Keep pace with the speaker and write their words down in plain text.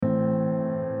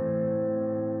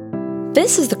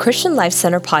This is the Christian Life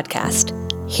Center podcast.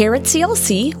 Here at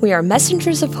CLC, we are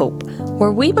messengers of hope,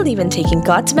 where we believe in taking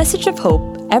God's message of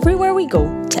hope everywhere we go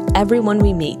to everyone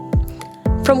we meet.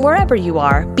 From wherever you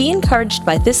are, be encouraged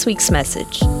by this week's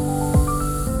message.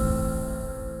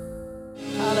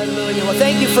 Hallelujah. Well,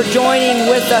 thank you for joining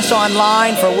with us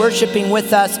online, for worshiping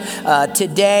with us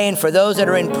today, and for those that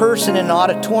are in person in the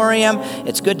auditorium.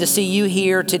 It's good to see you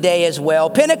here today as well.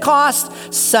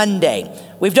 Pentecost Sunday.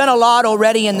 We've done a lot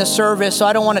already in the service, so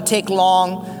I don't want to take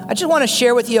long. I just want to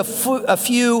share with you a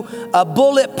few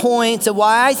bullet points of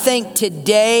why I think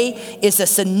today is a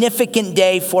significant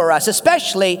day for us,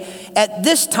 especially at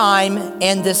this time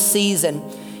and this season.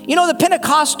 You know, the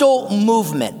Pentecostal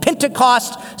movement,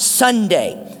 Pentecost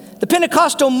Sunday, the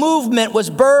Pentecostal movement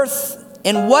was birthed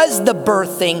and was the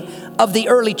birthing of the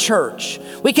early church.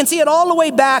 We can see it all the way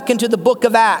back into the book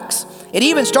of Acts. It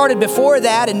even started before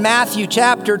that in Matthew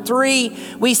chapter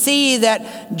 3. We see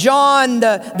that John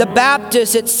the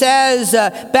Baptist, it says,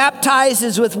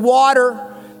 baptizes with water,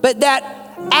 but that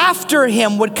after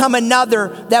him would come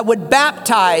another that would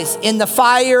baptize in the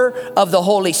fire of the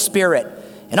Holy Spirit.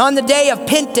 And on the day of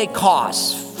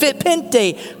Pentecost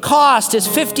is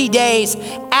 50 days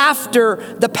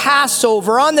after the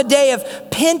Passover. On the day of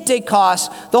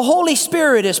Pentecost, the Holy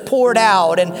Spirit is poured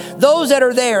out. And those that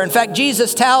are there, in fact,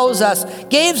 Jesus tells us,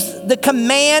 gives the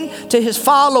command to his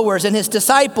followers and his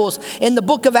disciples in the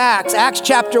book of Acts, Acts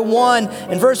chapter 1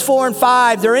 and verse 4 and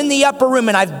 5. They're in the upper room,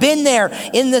 and I've been there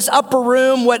in this upper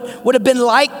room, what would have been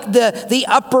like the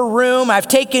upper room. I've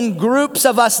taken groups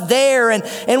of us there,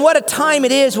 and what a time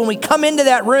it is when we come into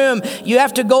that room. You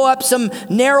have to go up some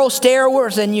narrow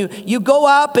stairways, and you go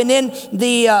up, and then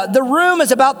the room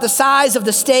is about the size of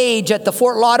the stage at the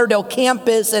Fort Lauderdale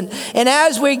campus. And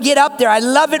as we get up there, I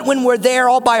love it when we're there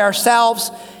all by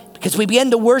ourselves, because we begin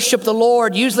to worship the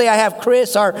Lord. Usually I have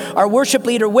Chris, our worship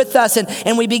leader, with us,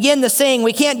 and we begin to sing.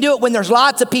 We can't do it when there's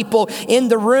lots of people in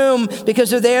the room because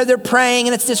they're praying,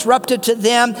 and it's disruptive to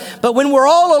them. But when we're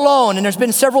all alone, and there's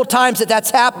been several times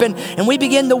that's happened, and we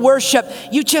begin to worship,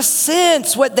 you just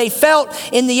sense what they felt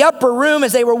in the upper room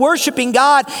as they were worshiping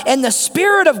God, and the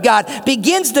Spirit of God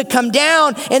begins to come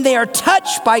down, and they are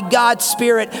touched by God's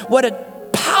Spirit. What a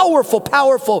powerful,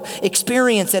 powerful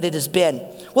experience that it has been.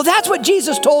 Well, that's what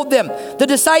Jesus told them, the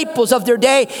disciples of their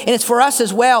day, and it's for us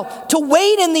as well, to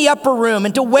wait in the upper room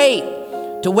and to wait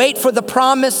for the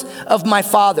promise of my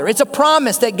Father. It's a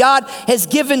promise that God has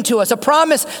given to us, a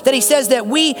promise that he says that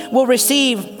we will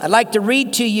receive. I'd like to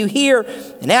read to you here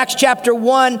in Acts chapter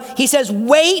 1. He says,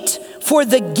 wait for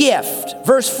the gift.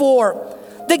 Verse 4,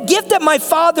 the gift that my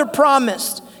Father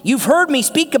promised. You've heard me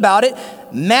speak about it.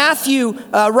 Matthew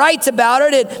writes about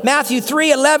it in Matthew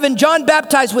 3:11. John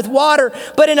baptized with water,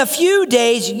 but in a few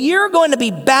days you're going to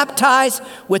be baptized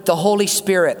with the Holy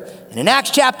Spirit. And in Acts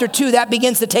chapter 2, that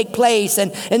begins to take place,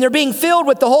 and they're being filled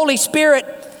with the Holy Spirit.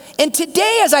 And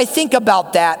today, as I think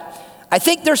about that, I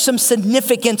think there's some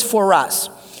significance for us.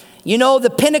 You know, the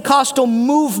Pentecostal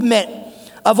movement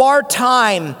of our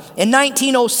time in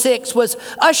 1906 was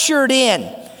ushered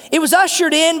in. It was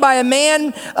ushered in by a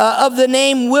man of the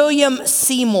name William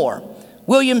Seymour.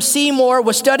 William Seymour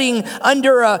was studying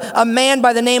under a man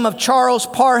by the name of Charles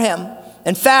Parham.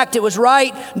 In fact, it was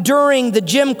right during the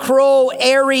Jim Crow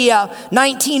area,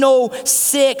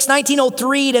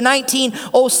 1903 to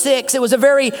 1906. It was a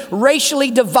very racially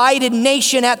divided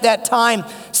nation at that time.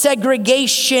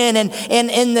 Segregation and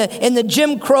in the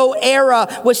Jim Crow era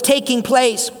was taking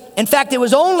place. In fact, it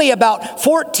was only about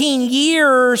 14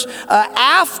 years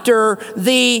after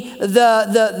the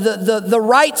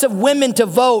rights of women to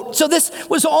vote. So this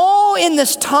was all in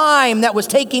this time that was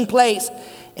taking place.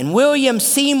 And William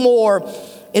Seymour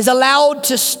is allowed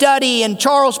to study in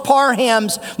Charles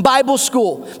Parham's Bible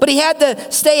school. But he had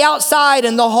to stay outside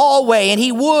in the hallway, and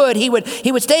he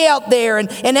would stay out there.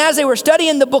 And as they were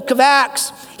studying the book of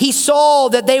Acts, he saw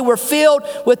that they were filled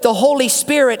with the Holy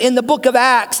Spirit in the book of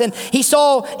Acts. And he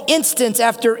saw instance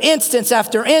after instance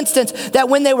after instance that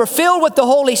when they were filled with the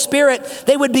Holy Spirit,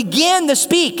 they would begin to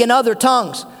speak in other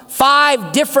tongues.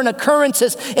 5 different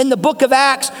occurrences in the book of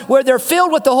Acts where they're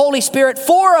filled with the Holy Spirit.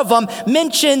 4 of them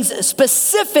mentions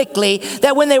specifically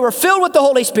that when they were filled with the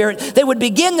Holy Spirit, they would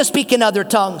begin to speak in other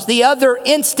tongues. The other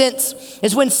instance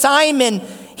is when Simon,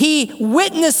 he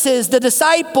witnesses the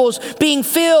disciples being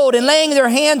filled and laying their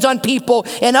hands on people,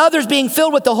 and others being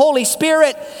filled with the Holy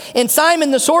Spirit. And Simon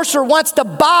the sorcerer wants to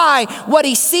buy what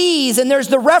he sees, and there's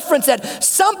the reference that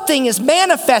something is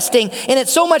manifesting, and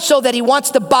it's so much so that he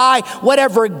wants to buy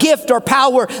whatever gift or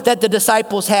power that the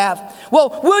disciples have.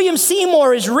 Well, William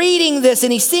Seymour is reading this,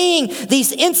 and he's seeing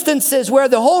these instances where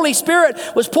the Holy Spirit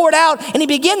was poured out, and he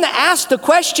began to ask the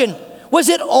question, Was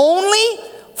it only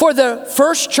for the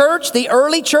first church, the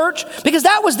early church? Because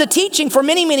that was the teaching for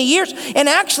many, many years. And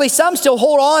actually, some still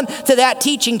hold on to that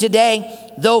teaching today,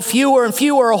 though fewer and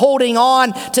fewer are holding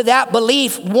on to that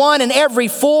belief. One in every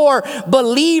four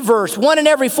believers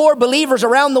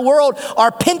around the world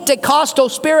are Pentecostal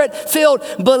Spirit-filled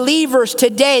believers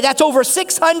today. That's over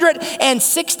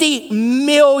 660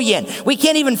 million. We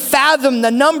can't even fathom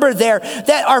the number there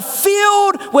that are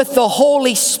filled with the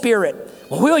Holy Spirit.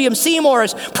 Well, William Seymour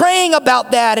is praying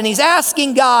about that, and he's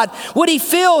asking God, would he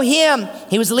fill him?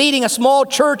 He was leading a small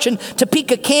church in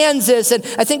Topeka, Kansas, and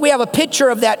I think we have a picture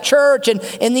of that church and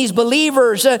these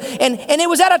believers. And it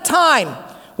was at a time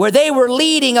where they were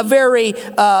leading in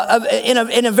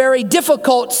a very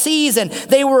difficult season.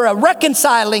 They were a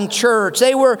reconciling church.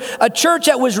 They were a church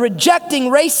that was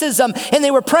rejecting racism, and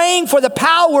they were praying for the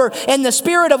power and the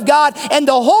Spirit of God, and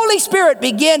the Holy Spirit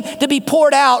began to be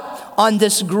poured out on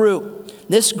this group.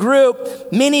 This group,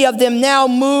 many of them now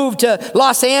moved to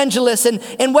Los Angeles,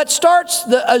 and what starts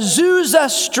the Azusa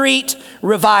Street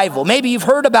Revival. Maybe you've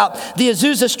heard about the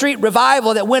Azusa Street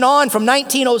Revival that went on from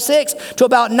 1906 to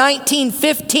about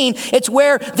 1915. It's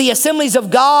where the Assemblies of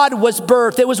God was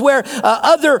birthed. It was where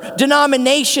other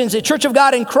denominations, the Church of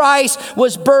God in Christ,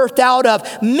 was birthed out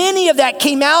of. Many of that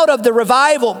came out of the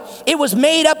revival. It was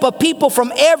made up of people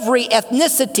from every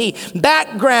ethnicity,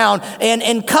 background,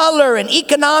 and color, and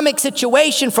economic situation,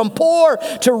 from poor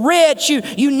to rich,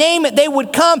 you name it, they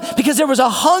would come because there was a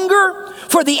hunger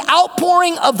for the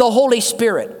outpouring of the Holy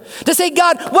Spirit. To say,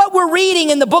 God, what we're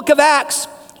reading in the book of Acts,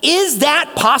 is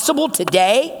that possible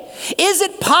today? Is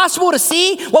it possible to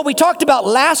see what we talked about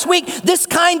last week, this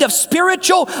kind of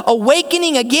spiritual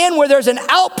awakening again, where there's an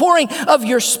outpouring of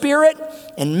your Spirit?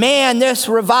 And man, this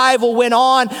revival went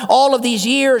on all of these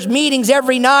years, meetings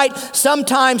every night,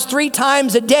 sometimes 3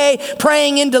 times a day,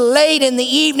 praying into late in the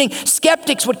evening.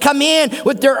 Skeptics would come in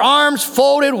with their arms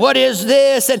folded. What is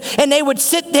this? And they would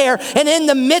sit there, and in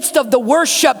the midst of the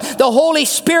worship, the Holy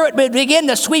Spirit would begin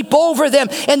to sweep over them,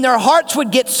 and their hearts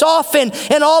would get softened.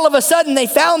 And all of a sudden, they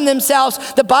found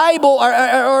themselves, the Bible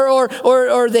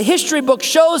or the history book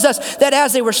shows us that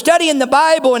as they were studying the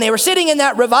Bible and they were sitting in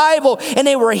that revival and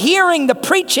they were hearing the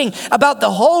preaching about the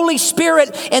Holy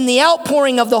Spirit and the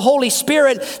outpouring of the Holy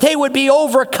Spirit, they would be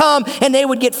overcome and they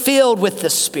would get filled with the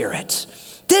Spirit.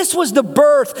 This was the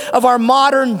birth of our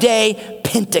modern day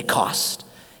Pentecost.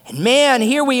 And man,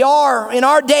 here we are in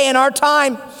our day and our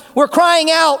time. We're crying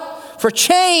out for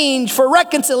change, for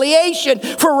reconciliation,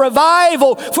 for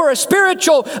revival, for a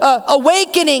spiritual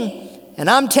awakening. And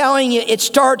I'm telling you, it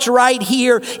starts right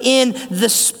here in the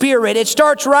Spirit. It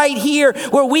starts right here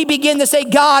where we begin to say,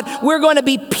 God, we're going to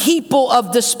be people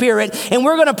of the Spirit, and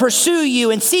we're going to pursue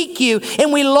you and seek you,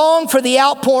 and we long for the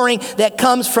outpouring that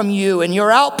comes from you. And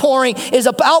your outpouring is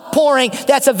an outpouring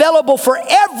that's available for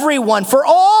everyone, for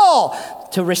all,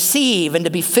 to receive and to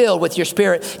be filled with your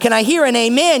Spirit. Can I hear an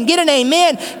amen? Get an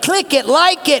amen. Click it,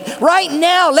 like it. Right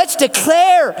now, let's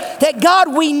declare that,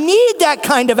 God, we need that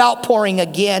kind of outpouring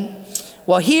again.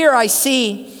 Well, here I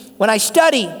see, when I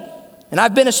study, and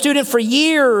I've been a student for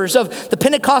years of the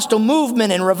Pentecostal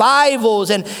movement and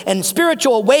revivals and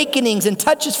spiritual awakenings and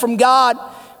touches from God.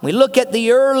 We look at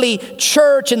the early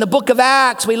church in the book of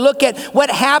Acts. We look at what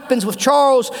happens with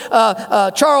Charles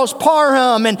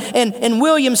Parham and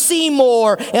William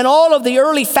Seymour and all of the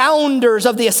early founders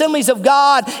of the Assemblies of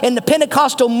God and the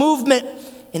Pentecostal movement.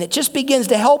 And it just begins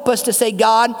to help us to say,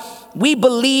 God, we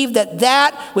believe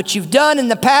that which you've done in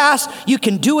the past, you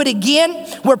can do it again.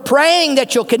 We're praying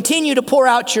that you'll continue to pour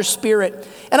out your Spirit.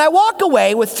 And I walk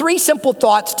away with 3 simple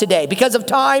thoughts today. Because of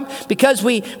time, because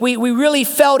we really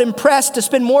felt impressed to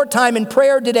spend more time in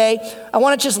prayer today, I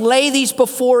want to just lay these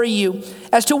before you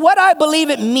as to what I believe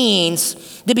it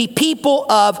means to be people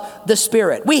of the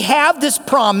Spirit. We have this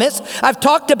promise. I've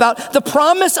talked about the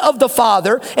promise of the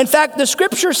Father. In fact, the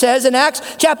scripture says in Acts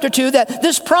chapter 2 that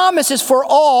this promise is for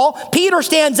all. Peter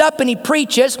stands up and he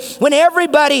preaches. When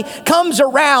everybody comes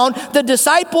around, the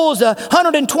disciples, the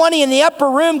 120 in the upper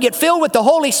room, get filled with the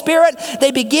Holy Spirit.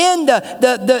 They begin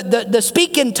to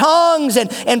speak in tongues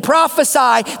and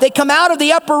prophesy. They come out of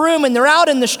the upper room and they're out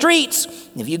in the streets.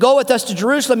 If you go with us to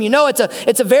Jerusalem, you know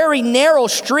it's a very narrow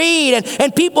street,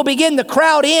 and people begin to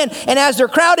crowd in. And as they're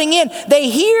crowding in, they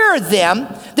hear them.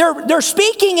 They're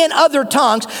speaking in other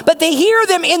tongues, but they hear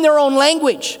them in their own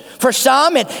language. For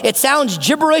some, it sounds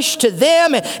gibberish to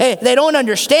them. They don't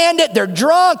understand it. They're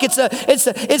drunk. It's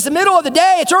the middle of the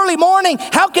day. It's early morning.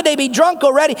 How could they be drunk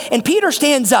already? And Peter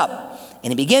stands up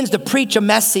And he begins to preach a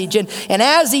message. And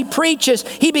as he preaches,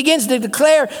 he begins to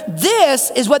declare,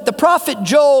 this is what the prophet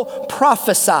Joel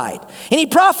prophesied. And he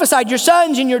prophesied, your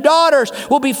sons and your daughters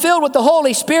will be filled with the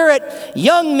Holy Spirit.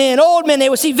 Young men, old men, they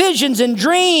will see visions and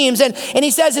dreams. And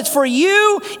he says it's for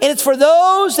you and it's for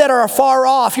those that are afar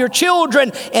off, your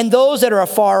children and those that are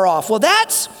afar off. Well,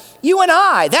 that's you and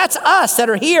I, that's us that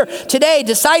are here today,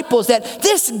 disciples, that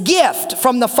this gift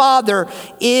from the Father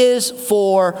is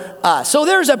for us. So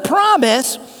there's a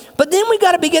promise, but then we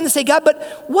got to begin to say, God, but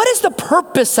what is the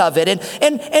purpose of it? And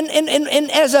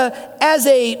as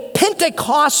a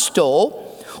Pentecostal,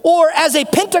 or as a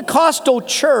Pentecostal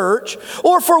church,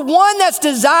 or for one that's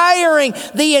desiring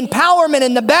the empowerment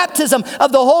and the baptism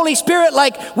of the Holy Spirit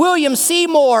like William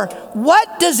Seymour,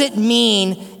 what does it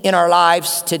mean in our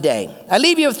lives today? I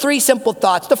leave you with three simple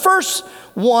thoughts. The first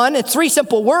one, it's three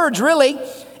simple words really.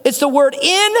 It's the word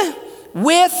in,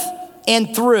 with,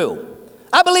 and through.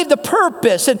 I believe the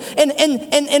purpose and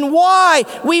why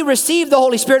we receive the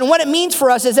Holy Spirit and what it means for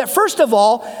us is that first of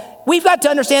all, we've got to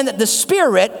understand that the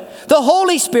Spirit, the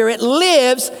Holy Spirit,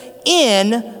 lives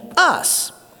in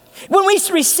us. When we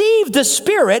receive the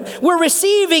Spirit, we're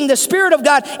receiving the Spirit of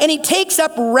God, and He takes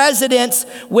up residence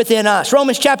within us.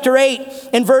 Romans chapter 8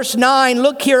 and verse 9,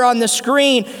 look here on the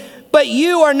screen. But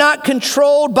you are not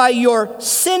controlled by your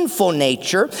sinful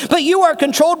nature, but you are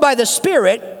controlled by the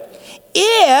Spirit.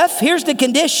 If, here's the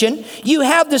condition, you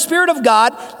have the Spirit of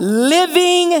God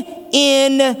living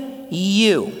in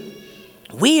you.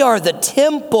 We are the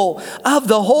temple of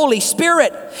the Holy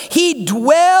Spirit. He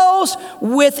dwells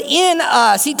within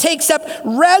us. He takes up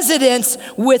residence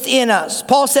within us.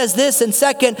 Paul says this in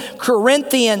 2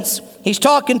 Corinthians. He's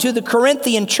talking to the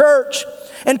Corinthian church.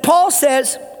 And Paul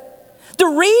says, the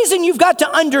reason you've got to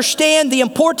understand the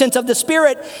importance of the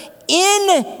Spirit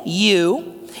in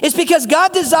you is because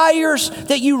God desires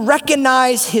that you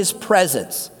recognize His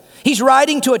presence. He's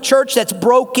writing to a church that's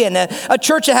broken, a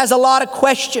church that has a lot of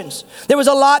questions. There was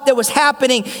a lot that was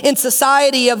happening in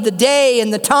society of the day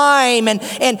and the time, and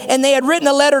they had written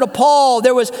a letter to Paul.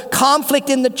 There was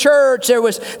conflict in the church. There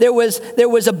was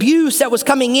abuse that was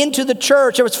coming into the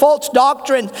church. There was false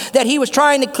doctrine that he was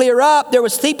trying to clear up. There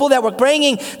was people that were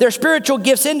bringing their spiritual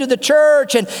gifts into the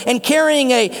church and carrying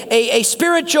a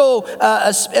spiritual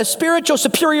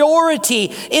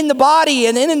superiority in the body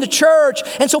and in the church.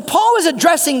 And so Paul is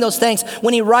addressing those things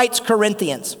when he writes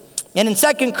Corinthians. And in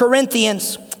 2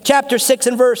 Corinthians chapter 6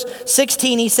 and verse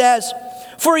 16, he says,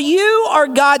 for you are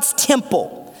God's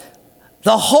temple,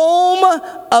 the home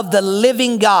of the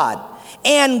living God.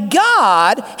 And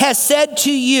God has said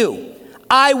to you,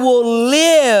 I will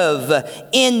live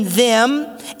in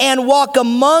them and walk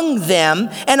among them,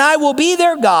 and I will be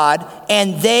their God,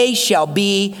 and they shall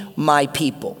be my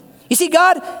people. You see,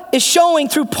 God is showing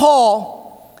through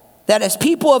Paul that as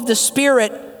people of the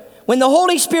Spirit, when the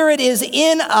Holy Spirit is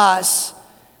in us,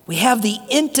 we have the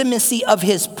intimacy of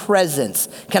His presence.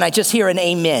 Can I just hear an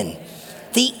amen?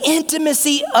 The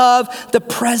intimacy of the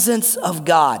presence of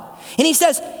God. And he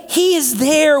says, He is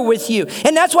there with you.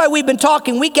 And that's why we've been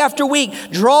talking week after week.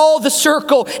 Draw the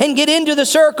circle and get into the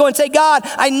circle and say, God,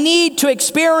 I need to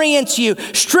experience you.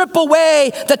 Strip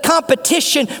away the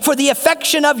competition for the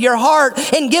affection of your heart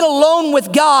and get alone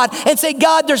with God and say,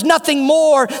 God, there's nothing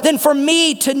more than for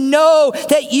me to know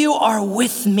that you are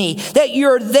with me, that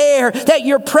you're there, that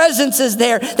your presence is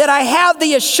there, that I have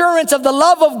the assurance of the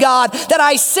love of God, that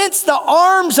I sense the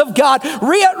arms of God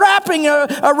wrapping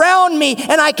around me,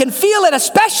 and I can feel it,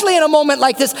 especially in a moment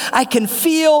like this. I can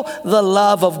feel the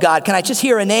love of God. Can I just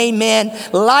hear an amen?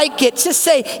 Like it. Just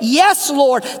say, yes,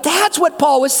 Lord. That's what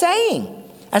Paul was saying.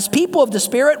 As people of the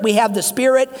Spirit, we have the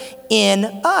Spirit in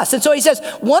us. And so he says,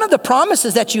 one of the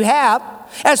promises that you have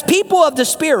as people of the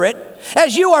Spirit,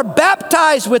 as you are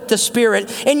baptized with the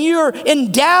Spirit and you're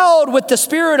endowed with the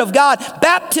Spirit of God,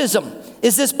 baptism.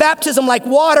 Is this baptism like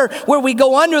water where we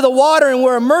go under the water and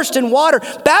we're immersed in water?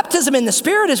 Baptism in the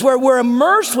Spirit is where we're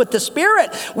immersed with the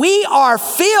Spirit. We are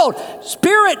filled.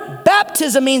 Spirit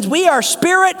baptism means we are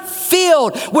Spirit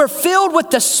filled. We're filled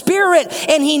with the Spirit,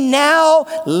 and He now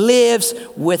lives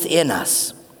within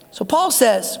us. So Paul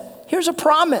says, here's a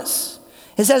promise.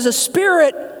 It says a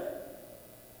Spirit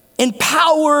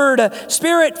empowered,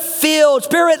 Spirit-filled,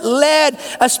 Spirit-led,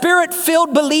 a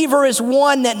Spirit-filled believer is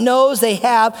one that knows they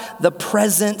have the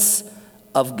presence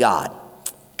of God.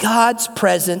 God's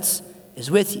presence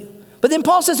is with you. But then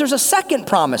Paul says there's a second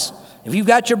promise. If you've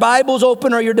got your Bibles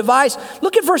open or your device,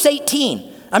 look at verse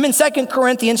 18. I'm in 2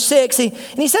 Corinthians 6, and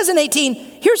he says in 18,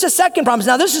 here's the second promise.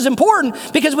 Now this is important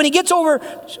because when he gets over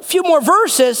a few more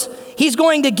verses, he's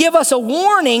going to give us a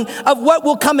warning of what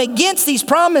will come against these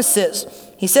promises.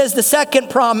 He says the second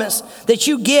promise that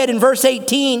you get in verse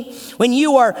 18, when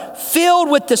you are filled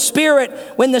with the Spirit,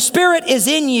 when the Spirit is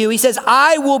in you, he says,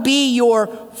 I will be your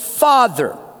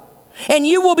Father, and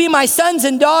you will be my sons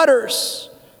and daughters,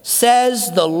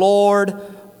 says the Lord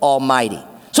Almighty.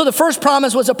 So the first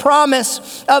promise was a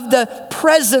promise of the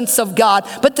presence of God.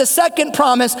 But the second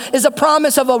promise is a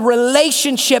promise of a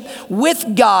relationship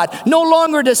with God. No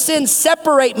longer does sin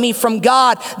separate me from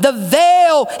God. The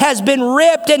veil has been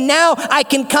ripped, and now I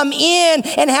can come in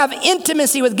and have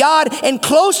intimacy with God and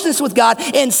closeness with God.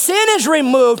 And sin is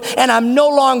removed, and I'm no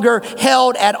longer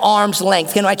held at arm's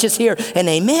length. Can I just hear an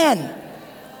amen?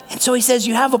 And so he says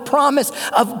you have a promise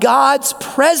of God's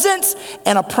presence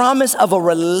and a promise of a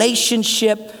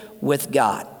relationship with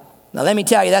God. Now let me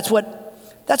tell you, that's what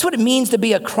it means to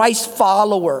be a Christ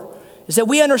follower, is that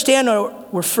we understand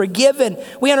we're forgiven.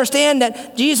 We understand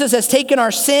that Jesus has taken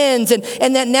our sins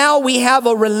and that now we have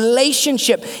a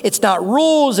relationship. It's not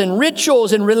rules and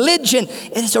rituals and religion.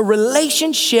 It's a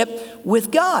relationship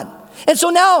with God. And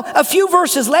so now, a few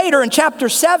verses later in chapter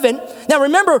 7, now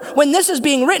remember, when this is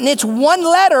being written, it's one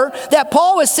letter that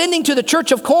Paul is sending to the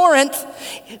church of Corinth.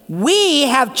 We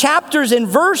have chapters and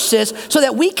verses so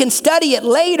that we can study it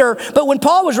later. But when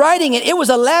Paul was writing it, it was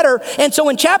a letter. And so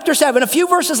in chapter 7, a few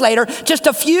verses later, just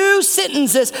a few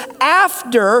sentences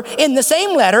after, in the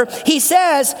same letter, he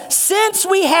says, since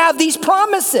we have these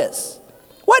promises.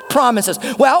 What promises?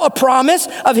 Well, a promise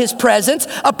of his presence,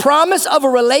 a promise of a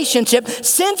relationship.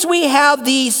 Since we have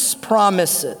these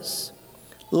promises,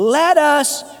 let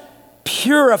us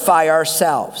purify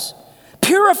ourselves.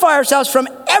 Purify ourselves from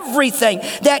everything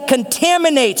that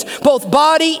contaminates both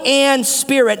body and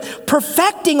spirit,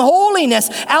 perfecting holiness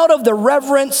out of the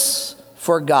reverence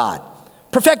for God.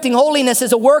 Perfecting holiness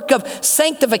is a work of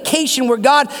sanctification where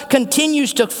God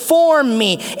continues to form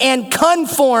me and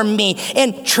conform me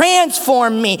and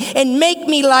transform me and make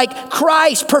me like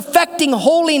Christ. Perfecting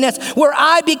holiness where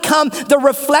I become the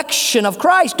reflection of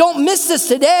Christ. Don't miss this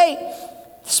today.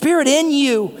 The Spirit in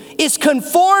you is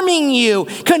conforming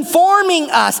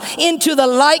us into the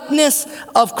likeness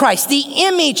of Christ, the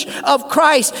image of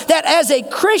Christ, that as a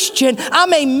Christian,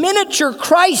 I'm a miniature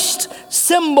Christ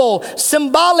symbol,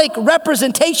 symbolic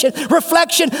representation,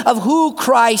 reflection of who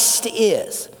Christ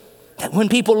is. That when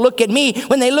people look at me,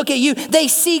 when they look at you, they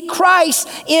see Christ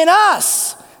in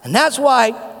us. And that's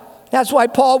why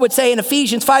Paul would say in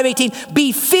Ephesians 5:18,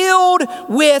 be filled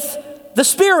with the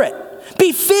Spirit.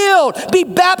 Be filled, be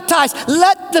baptized.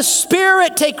 Let the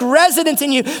Spirit take residence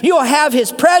in you. You'll have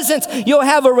His presence. You'll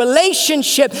have a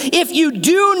relationship. If you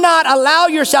do not allow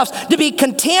yourselves to be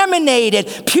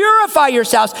contaminated, purify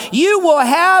yourselves, you will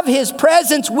have His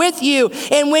presence with you.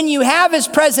 And when you have His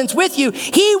presence with you,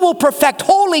 He will perfect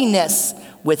holiness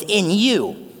within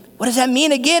you. What does that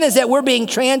mean again? Is that we're being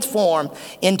transformed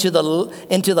into the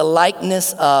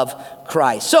likeness of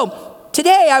Christ. So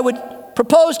today I would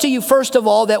propose to you, first of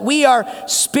all, that we are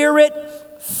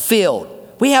Spirit-filled.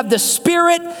 We have the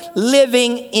Spirit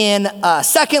living in us.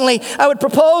 Secondly, I would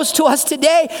propose to us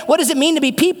today, what does it mean to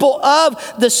be people of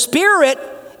the Spirit?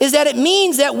 Is that it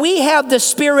means that we have the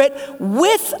Spirit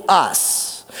with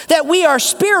us. That we are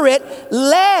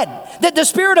Spirit-led. That the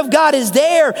Spirit of God is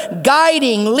there,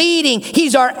 guiding, leading.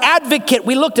 He's our advocate.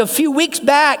 We looked a few weeks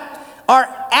back. Our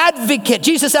advocate.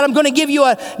 Jesus said, I'm going to give you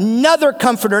another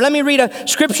comforter. Let me read a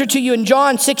scripture to you in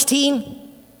John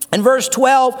 16 and verse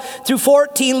 12 through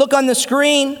 14. Look on the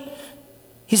screen.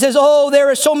 He says, oh,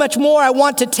 there is so much more I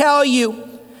want to tell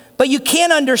you, but you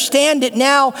can't understand it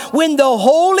now. When the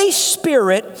Holy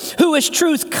Spirit, who is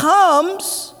truth,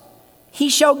 comes, He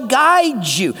shall guide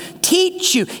you,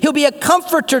 teach you. He'll be a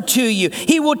comforter to you.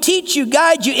 He will teach you,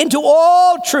 guide you into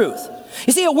all truth.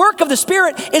 You see, a work of the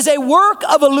Spirit is a work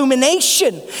of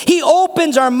illumination. He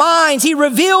opens our minds. He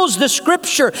reveals the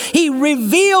Scripture. He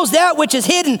reveals that which is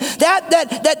hidden,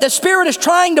 that the Spirit is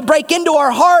trying to break into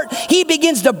our heart. He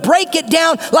begins to break it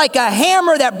down like a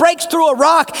hammer that breaks through a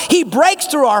rock. He breaks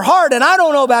through our heart. And I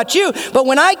don't know about you, but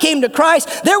when I came to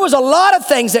Christ, there was a lot of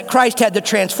things that Christ had to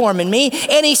transform in me,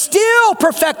 and He's still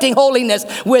perfecting holiness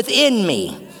within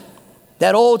me.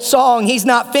 That old song, He's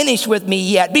not finished with me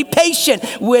yet. Be patient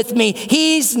with me.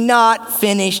 He's not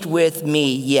finished with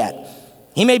me yet.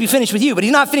 He may be finished with you, but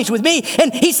He's not finished with me.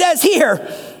 And He says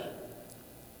here,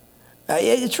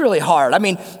 it's really hard. I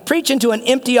mean, preaching to an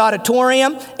empty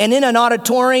auditorium, and in an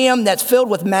auditorium that's filled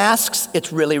with masks,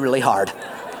 it's really, really hard.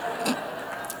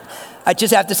 I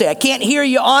just have to say, I can't hear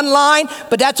you online,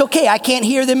 but that's okay. I can't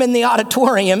hear them in the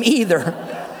auditorium either.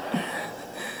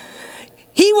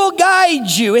 He will guide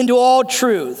you into all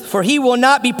truth, for He will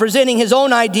not be presenting His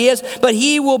own ideas, but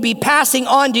He will be passing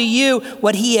on to you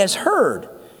what He has heard.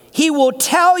 He will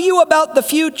tell you about the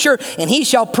future, and he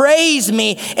shall praise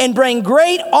me and bring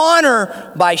great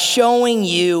honor by showing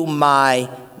you my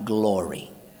glory.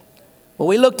 Well,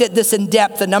 we looked at this in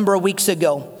depth a number of weeks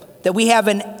ago, that we have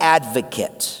an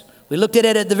advocate. We looked at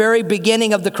it at the very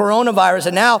beginning of the coronavirus,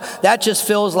 and now that just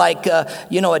feels like, a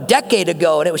decade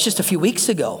ago, and it was just a few weeks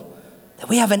ago. That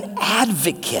we have an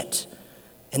advocate.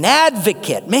 An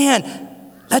advocate. Man,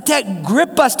 let that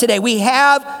grip us today. We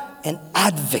have an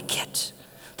advocate.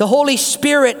 The Holy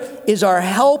Spirit is our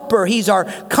helper. He's our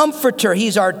comforter.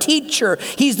 He's our teacher.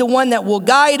 He's the one that will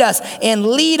guide us and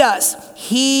lead us.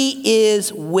 He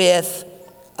is with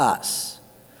us.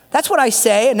 That's what I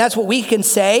say, and that's what we can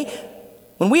say.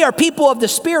 When we are people of the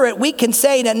Spirit, we can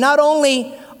say that not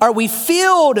only are we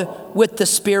filled with the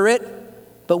Spirit,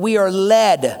 but we are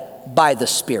led by the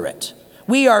Spirit.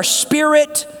 We are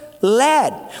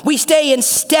Spirit-led. We stay in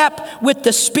step with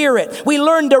the Spirit. We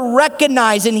learn to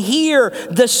recognize and hear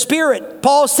the Spirit.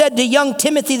 Paul said to young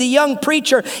Timothy, the young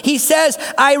preacher, he says,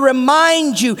 I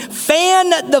remind you,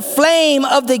 fan the flame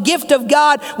of the gift of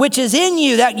God which is in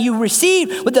you, that you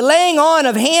received with the laying on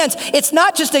of hands. It's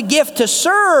not just a gift to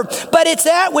serve, but it's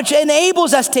that which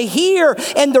enables us to hear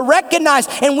and to recognize.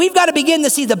 And we've got to begin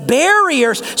to see the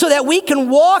barriers so that we can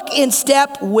walk in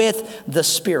step with the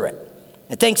Spirit.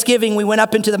 At Thanksgiving, we went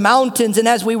up into the mountains, and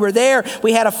as we were there,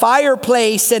 we had a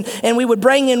fireplace, and we would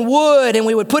bring in wood, and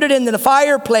we would put it into the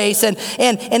fireplace, and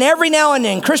every now and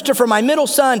then, Christopher, my middle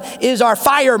son, is our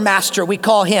fire master, we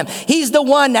call him. He's the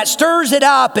one that stirs it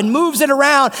up and moves it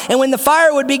around, and when the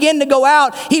fire would begin to go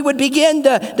out, he would begin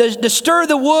to stir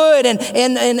the wood,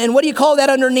 and what do you call that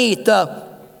underneath?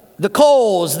 The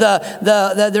coals,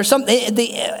 there's some,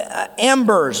 the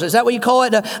embers, is that what you call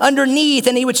it? Underneath,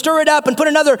 and he would stir it up and put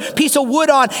another piece of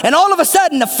wood on, and all of a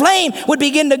sudden the flame would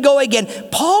begin to go again.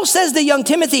 Paul says to young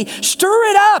Timothy, stir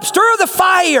it up, stir the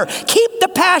fire, keep the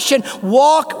passion,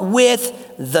 walk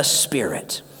with the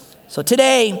Spirit. So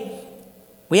today,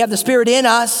 we have the Spirit in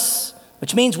us,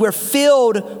 which means we're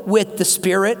filled with the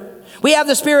Spirit. We have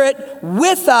the Spirit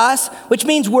with us, which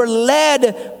means we're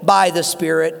led by the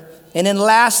Spirit. And then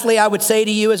lastly, I would say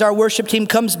to you as our worship team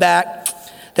comes back,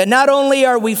 that not only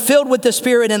are we filled with the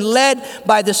Spirit and led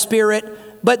by the Spirit,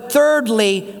 but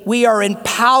thirdly, we are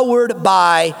empowered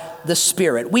by the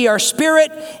Spirit. We are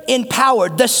Spirit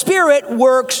empowered. The Spirit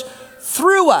works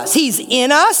through us. He's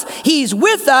in us, He's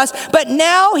with us, but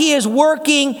now He is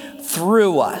working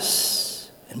through us.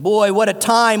 And boy, what a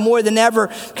time, more than ever,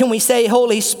 can we say,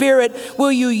 Holy Spirit,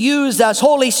 will you use us?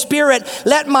 Holy Spirit,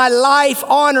 let my life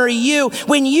honor you.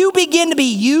 When you begin to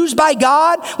be used by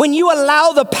God, when you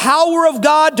allow the power of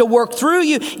God to work through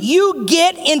you, you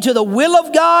get into the will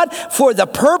of God for the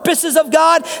purposes of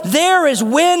God. There is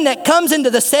wind that comes into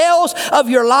the sails of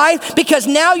your life because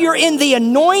now you're in the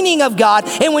anointing of God.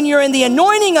 And when you're in the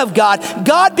anointing of God,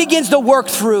 God begins to work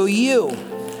through you.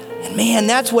 And man,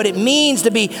 that's what it means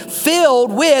to be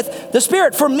filled with the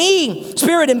Spirit. For me,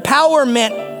 Spirit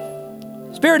empowerment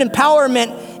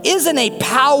isn't a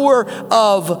power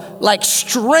of like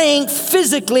strength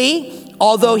physically,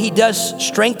 although He does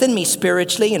strengthen me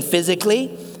spiritually and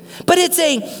physically. But it's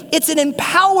an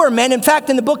empowerment. In fact,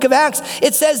 in the book of Acts,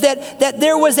 it says that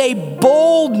there was a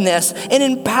boldness, an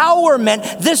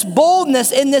empowerment. This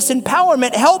boldness and this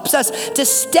empowerment helps us to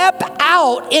step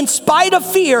out in spite of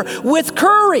fear with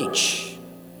courage.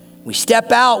 We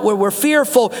step out where we're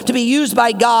fearful to be used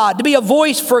by God, to be a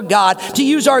voice for God, to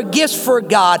use our gifts for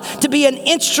God, to be an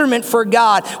instrument for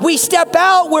God. We step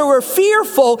out where we're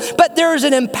fearful, but there's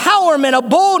an empowerment, a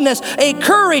boldness, a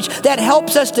courage that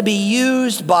helps us to be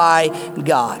used by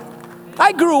God.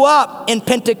 I grew up in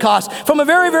Pentecost from a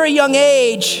very, very young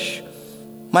age.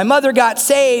 My mother got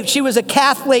saved. She was a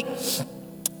Catholic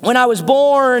when I was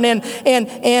born, and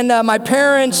my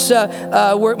parents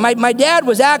were, my dad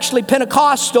was actually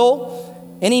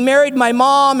Pentecostal, and he married my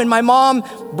mom, and my mom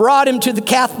brought him to the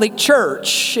Catholic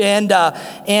Church. And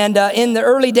in the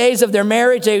early days of their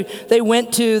marriage, they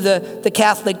went to the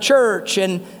Catholic Church.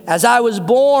 And as I was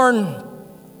born,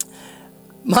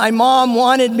 my mom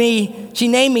wanted me, she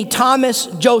named me Thomas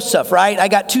Joseph, right? I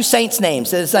got two saints'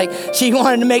 names. It's like she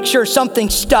wanted to make sure something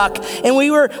stuck. And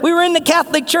we were in the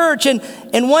Catholic Church, and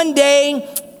one day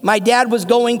my dad was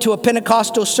going to a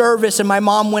Pentecostal service, and my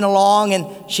mom went along, and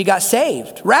she got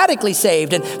saved, radically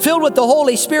saved, and filled with the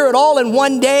Holy Spirit all in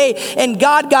one day. And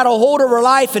God got a hold of her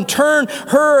life and turned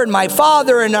her and my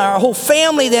father and our whole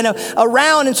family then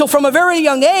around. And so from a very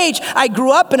young age, I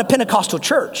grew up in a Pentecostal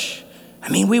church. I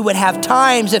mean, we would have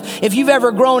times, if you've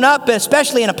ever grown up,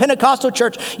 especially in a Pentecostal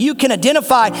church, you can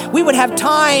identify, we would have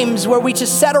times where we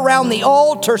just sat around the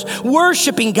altars,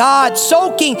 worshiping God,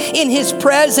 soaking in his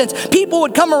presence. People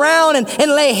would come around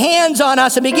and lay hands on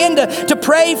us and begin to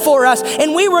pray for us,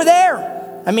 and we were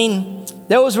there. I mean,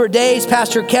 those were days,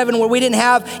 Pastor Kevin, where we didn't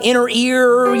have inner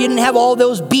ear, you didn't have all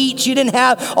those beats, you didn't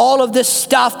have all of this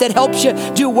stuff that helps you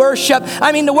do worship.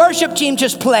 I mean, the worship team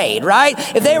just played, right?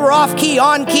 If they were off key,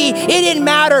 on key, it didn't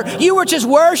matter. You were just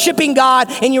worshiping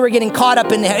God and you were getting caught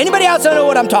up in there. Anybody else know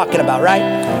what I'm talking about, right?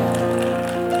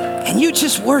 And you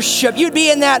just worship. You'd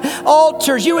be in that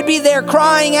altars. You would be there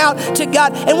crying out to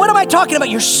God. And what am I talking about?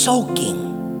 You're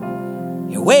soaking.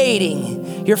 You're waiting.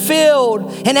 You're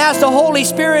filled, and as the Holy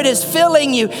Spirit is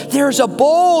filling you, there's a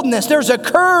boldness, there's a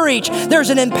courage,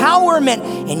 there's an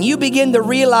empowerment, and you begin to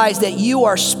realize that you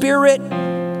are Spirit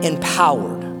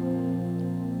empowered.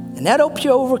 And that helps you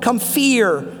overcome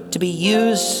fear to be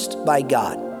used by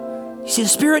God. You see, the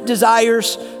Spirit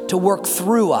desires to work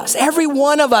through us. Every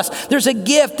one of us, there's a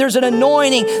gift, there's an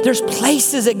anointing, there's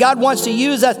places that God wants to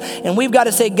use us, and we've got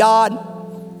to say,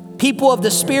 God, people of the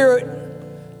Spirit,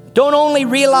 don't only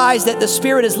realize that the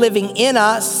Spirit is living in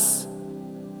us.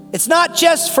 It's not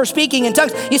just for speaking in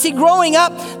tongues. You see, growing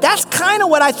up, that's kind of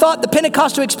what I thought the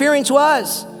Pentecostal experience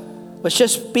was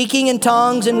just speaking in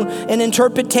tongues and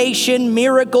interpretation,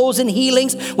 miracles and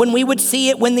healings. When we would see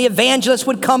it, when the evangelist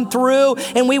would come through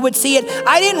and we would see it,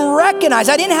 I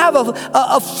didn't have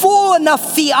a full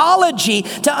enough theology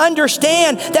to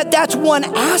understand that that's one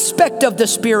aspect of the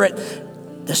Spirit.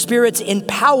 The Spirit's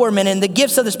empowerment and the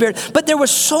gifts of the Spirit. But there was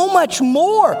so much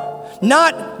more.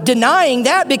 Not denying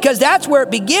that, because that's where it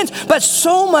begins, but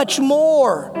so much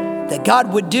more that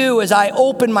God would do as I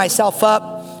open myself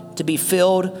up to be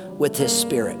filled with his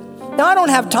Spirit. Now, I don't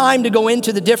have time to go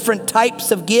into the different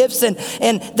types of gifts and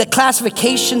the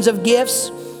classifications of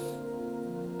gifts,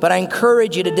 but I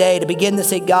encourage you today to begin to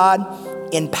say,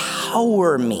 God,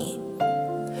 empower me,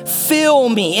 fill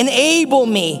me, enable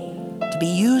me to be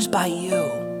used by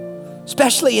you,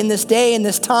 especially in this day, in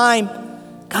this time.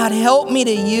 God, help me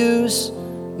to use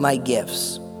my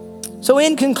gifts. So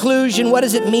in conclusion, what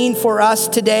does it mean for us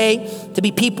today to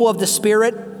be people of the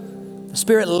Spirit? The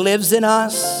Spirit lives in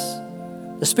us.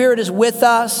 The Spirit is with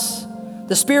us.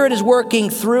 The Spirit is working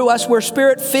through us. We're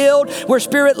Spirit-filled. We're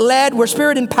Spirit-led. We're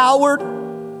Spirit-empowered.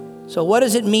 So what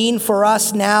does it mean for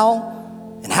us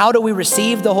now? And how do we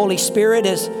receive the Holy Spirit?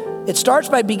 It starts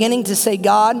by beginning to say,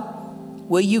 God,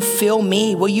 will you fill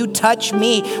me? Will you touch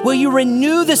me? Will you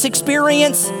renew this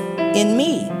experience in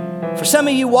me? For some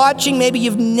of you watching, maybe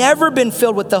you've never been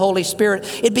filled with the Holy Spirit.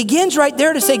 It begins right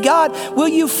there to say, God, will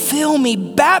you fill me?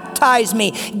 Baptize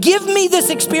me. Give me this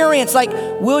experience like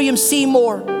William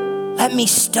Seymour. Let me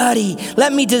study.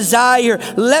 Let me desire.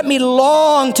 Let me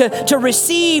long to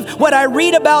receive what I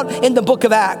read about in the book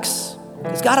of Acts.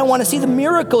 Because God, I want to see the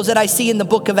miracles that I see in the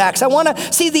book of Acts. I want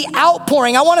to see the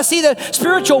outpouring. I want to see the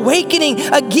spiritual awakening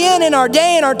again in our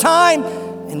day and our time.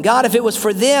 And God, if it was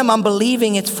for them, I'm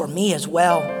believing it's for me as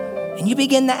well. And you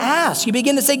begin to ask. You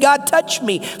begin to say, God, touch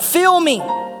me. Fill me.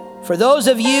 For those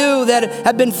of you that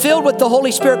have been filled with the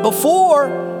Holy Spirit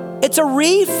before, it's a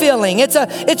refilling, it's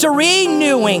a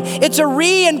renewing, it's a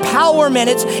re-empowerment,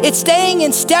 it's staying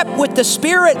in step with the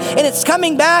Spirit, and it's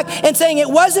coming back and saying it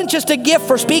wasn't just a gift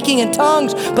for speaking in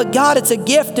tongues, but God, it's a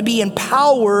gift to be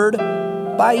empowered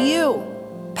by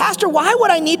you. Pastor, why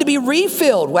would I need to be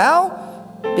refilled?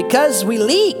 Well, because we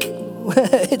leak.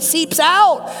 It seeps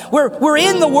out. We're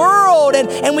in the world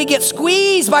and we get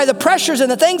squeezed by the pressures and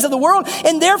the things of the world,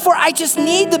 and therefore I just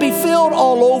need to be filled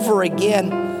all over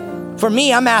again. For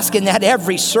me, I'm asking that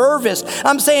every service.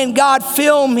 I'm saying, God,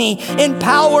 fill me,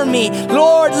 empower me.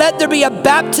 Lord, let there be a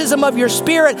baptism of your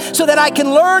Spirit so that I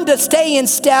can learn to stay in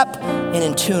step and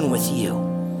in tune with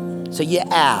you. So you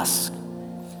ask.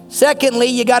 Secondly,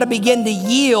 you got to begin to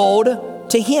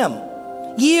yield to him.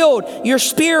 Yield your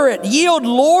spirit, yield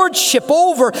lordship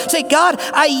over. Say, God,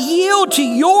 I yield to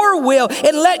your will,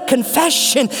 and let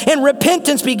confession and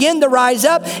repentance begin to rise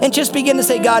up and just begin to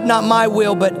say, God, not my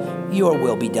will, but your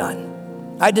will be done.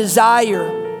 I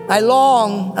desire, I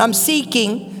long, I'm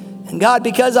seeking, and God,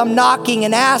 because I'm knocking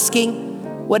and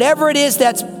asking, whatever it is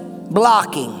that's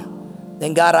blocking,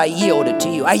 then God, I yield it to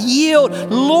you. I yield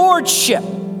lordship.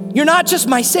 You're not just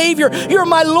my Savior, you're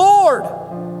my Lord.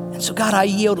 And so God, I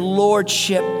yield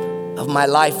lordship of my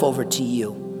life over to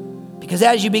you. Because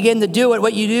as you begin to do it,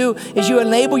 what you do is you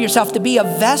enable yourself to be a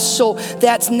vessel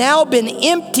that's now been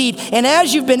emptied. And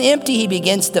as you've been empty, he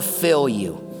begins to fill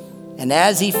you. And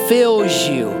as he fills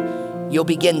you, you'll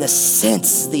begin to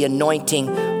sense the anointing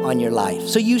on your life.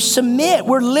 So you submit.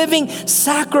 We're living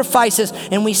sacrifices,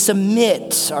 and we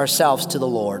submit ourselves to the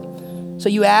Lord. So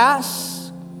you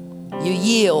ask, you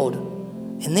yield,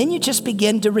 and then you just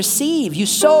begin to receive. You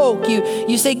soak.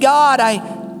 You say, God,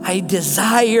 I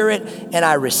desire it, and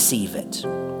I receive it.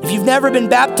 If you've never been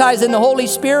baptized in the Holy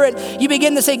Spirit, you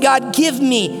begin to say, God, give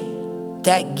me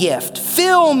that gift.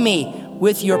 Fill me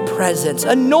with your presence.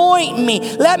 Anoint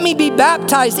me. Let me be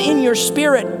baptized in your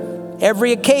Spirit.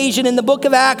 Every occasion in the book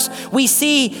of Acts, we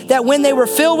see that when they were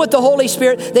filled with the Holy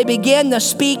Spirit, they began to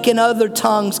speak in other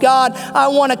tongues. God, I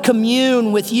want to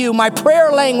commune with you. My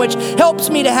prayer language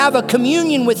helps me to have a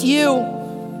communion with you.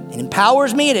 It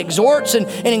empowers me. It exhorts and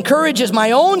encourages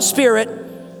my own spirit.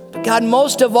 But God,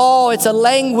 most of all, it's a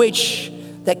language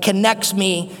that connects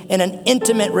me in an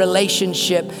intimate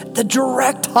relationship, the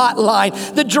direct hotline,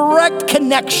 the direct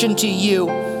connection to you.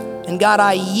 And God,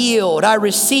 I yield, I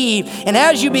receive. And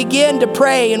as you begin to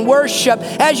pray and worship,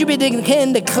 as you begin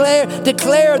to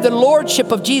declare the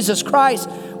Lordship of Jesus Christ,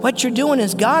 what you're doing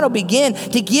is God will begin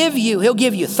to give you, He'll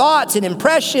give you thoughts and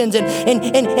impressions.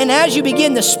 And as you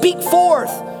begin to speak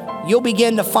forth, you'll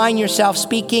begin to find yourself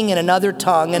speaking in another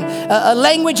tongue, and a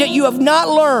language that you have not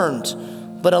learned,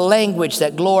 but a language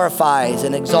that glorifies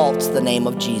and exalts the name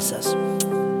of Jesus.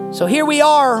 So here we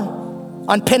are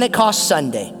on Pentecost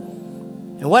Sunday.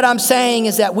 And what I'm saying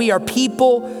is that we are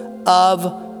people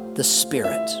of the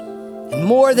Spirit. And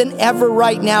more than ever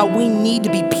right now, we need to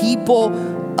be people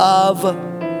of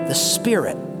the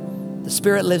Spirit. The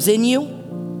Spirit lives in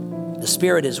you. The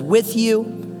Spirit is with you.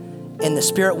 And the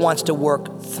Spirit wants to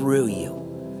work through you.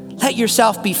 Let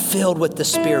yourself be filled with the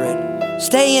Spirit.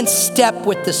 Stay in step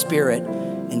with the Spirit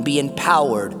and be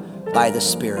empowered by the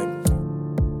Spirit.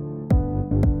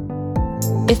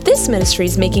 If this ministry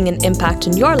is making an impact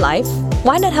in your life,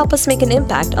 why not help us make an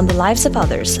impact on the lives of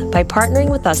others by partnering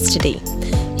with us today?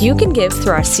 You can give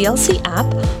through our CLC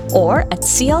app or at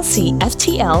clcftl.org/give.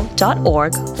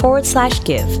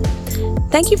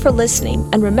 Thank you for listening,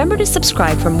 and remember to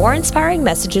subscribe for more inspiring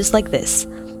messages like this.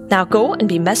 Now go and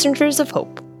be messengers of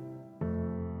hope.